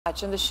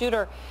And the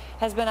shooter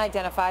has been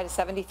identified. A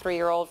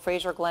 73-year-old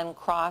Frazier Glenn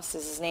is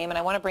his name. And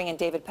I want to bring in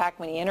David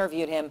Pakman. He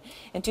interviewed him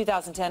in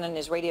 2010 on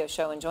his radio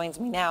show and joins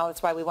me now.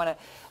 That's why we want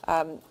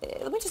to,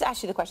 let me just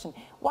ask you the question.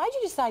 Why did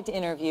you decide to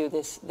interview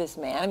this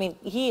man? I mean,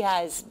 he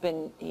has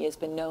been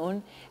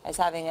known as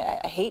having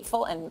a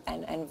hateful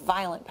and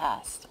violent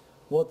past.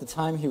 Well, at the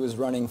time he was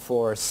running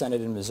for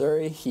Senate in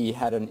Missouri, he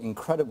had an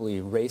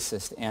incredibly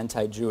racist,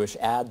 anti-Jewish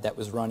ad that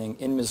was running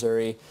in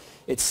Missouri.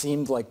 It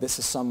seemed like this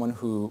is someone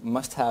who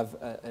must have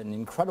an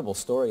incredible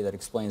story that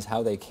explains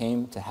how they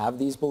came to have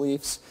these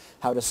beliefs.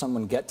 How does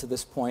someone get to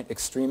this point?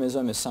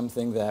 Extremism is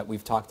something that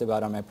we've talked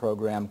about on my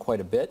program quite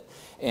a bit.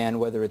 And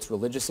whether it's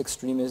religious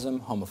extremism,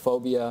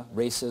 homophobia,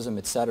 racism,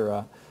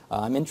 etc.,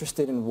 I'm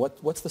interested in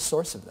what's the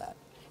source of that.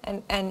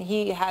 And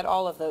he had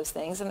all of those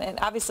things. And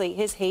obviously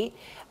his hate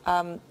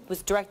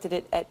was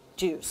directed at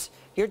Jews.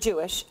 You're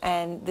Jewish,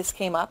 and this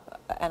came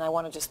up, and I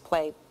want to just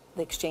play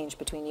the exchange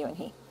between you and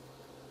he.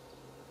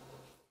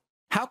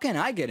 How can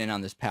I get in on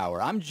this power?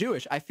 I'm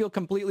Jewish. I feel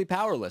completely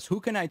powerless. Who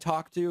can I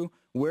talk to?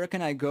 Where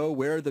can I go?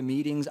 Where are the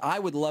meetings? I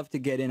would love to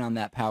get in on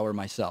that power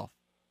myself.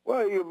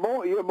 Well, you're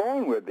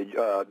born with it.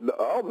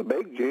 All the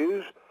big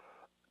Jews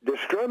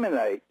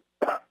discriminate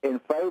in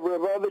favor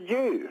of other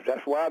Jews.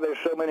 That's why there's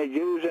so many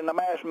Jews in the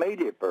mass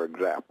media, for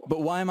example.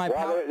 But why am I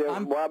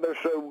why there's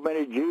so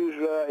many Jews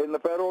in the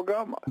federal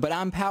government? But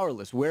I'm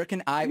powerless. Where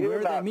can I? You're where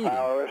are they meeting?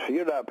 Powerless.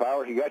 You're not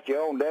powerless. You got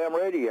your own damn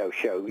radio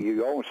show.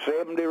 You own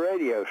 70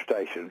 radio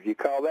stations. You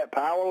call that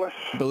powerless?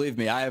 Believe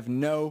me, I have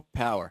no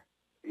power.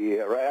 Yeah,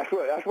 right.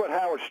 That's what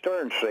Howard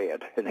Stern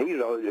said, and he's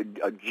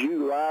a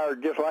Jew liar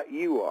just like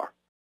you are.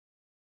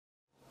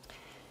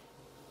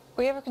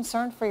 Were you ever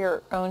concerned for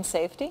your own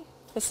safety?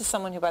 This is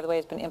someone who, by the way,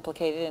 has been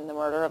implicated in the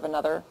murder of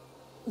another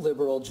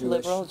liberal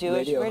Jewish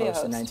radio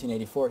host in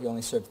 1984. He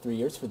only served 3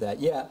 years for that.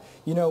 Yeah,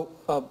 you know,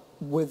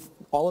 with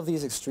all of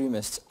these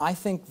extremists, I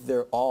think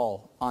they're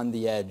all on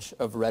the edge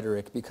of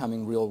rhetoric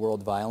becoming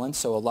real-world violence.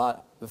 So a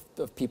lot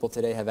of people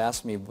today have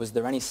asked me, was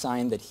there any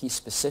sign that he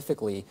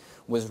specifically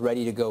was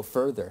ready to go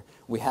further?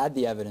 We had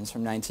the evidence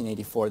from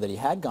 1984 that he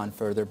had gone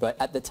further, but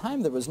at the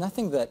time there was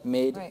nothing that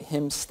made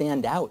him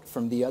stand out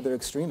from the other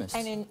extremists.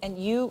 And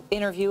you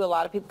interview a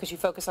lot of people because you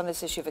focus on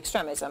this issue of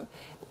extremism.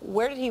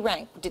 Where did he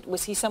rank?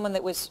 Was he someone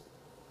that was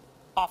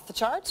off the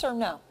charts or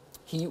no?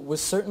 He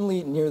was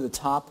certainly near the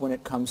top when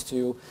it comes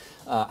to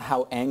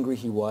how angry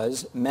he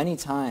was. Many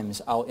times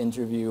I'll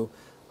interview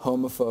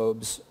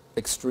homophobes,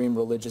 extreme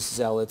religious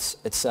zealots,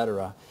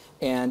 etc.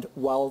 And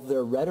while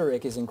their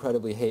rhetoric is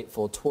incredibly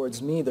hateful,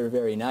 towards me they're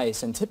very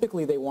nice, and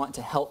typically they want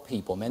to help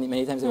people.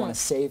 Many times they want to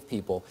save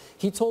people.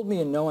 He told me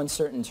in no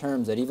uncertain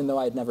terms that even though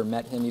I had never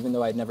met him, even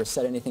though I had never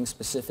said anything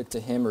specific to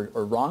him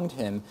or wronged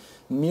him,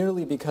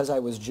 merely because I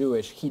was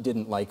Jewish, he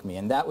didn't like me,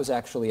 and that was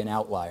actually an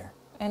outlier.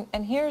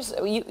 And here's,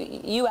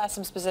 you asked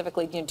him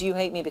specifically, do you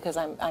hate me because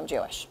I'm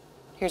Jewish?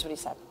 Here's what he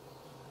said.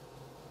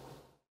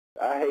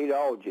 I hate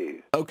all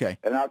Jews. Okay.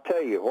 And I'll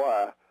tell you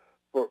why.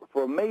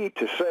 For me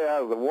to say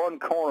out of the one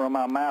corner of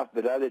my mouth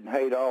that I didn't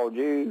hate all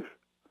Jews,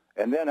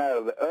 and then out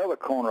of the other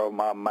corner of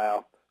my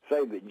mouth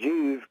say that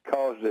Jews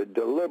caused the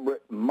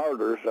deliberate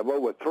murders of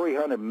over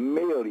 300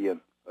 million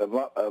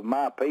of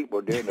my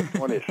people during the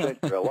 20th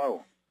century alone.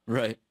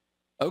 Right.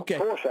 Okay.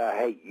 Of course I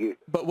hate you.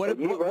 But what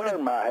you've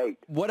earned my hate.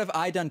 What have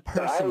I done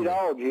personally? I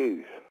hate all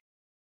Jews.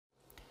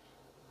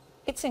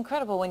 It's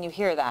incredible when you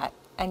hear that,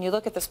 and you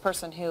look at this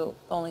person who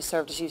only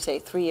served, as you say,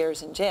 3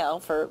 years in jail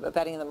for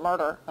abetting the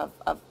murder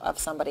of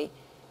somebody,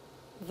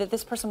 that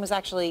this person was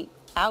actually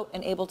out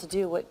and able to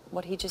do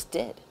what he just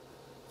did.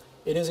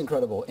 It is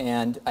incredible,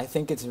 and I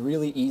think it's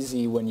really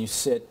easy when you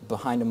sit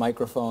behind a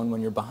microphone, when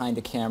you're behind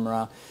a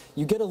camera.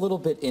 You get a little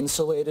bit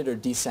insulated or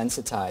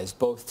desensitized,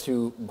 both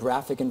to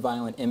graphic and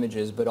violent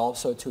images, but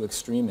also to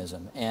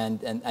extremism.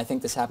 And I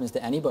think this happens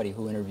to anybody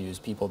who interviews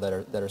people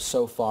that are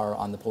so far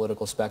on the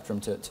political spectrum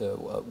to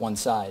one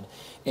side.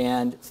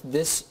 And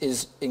this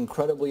is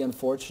incredibly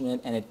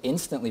unfortunate, and it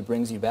instantly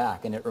brings you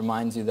back, and it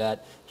reminds you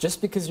that just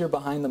because you're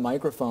behind the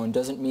microphone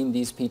doesn't mean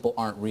these people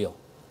aren't real.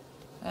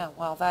 Yeah,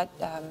 well,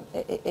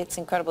 it's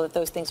incredible that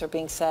those things are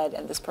being said,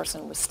 and this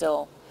person was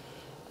still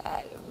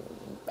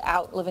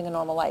out living a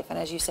normal life. And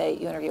as you say,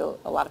 you interview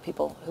a lot of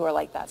people who are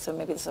like that, so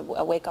maybe this is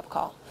a wake-up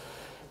call.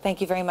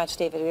 Thank you very much,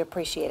 David. We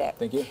appreciate it.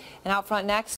 Thank you. And out front next.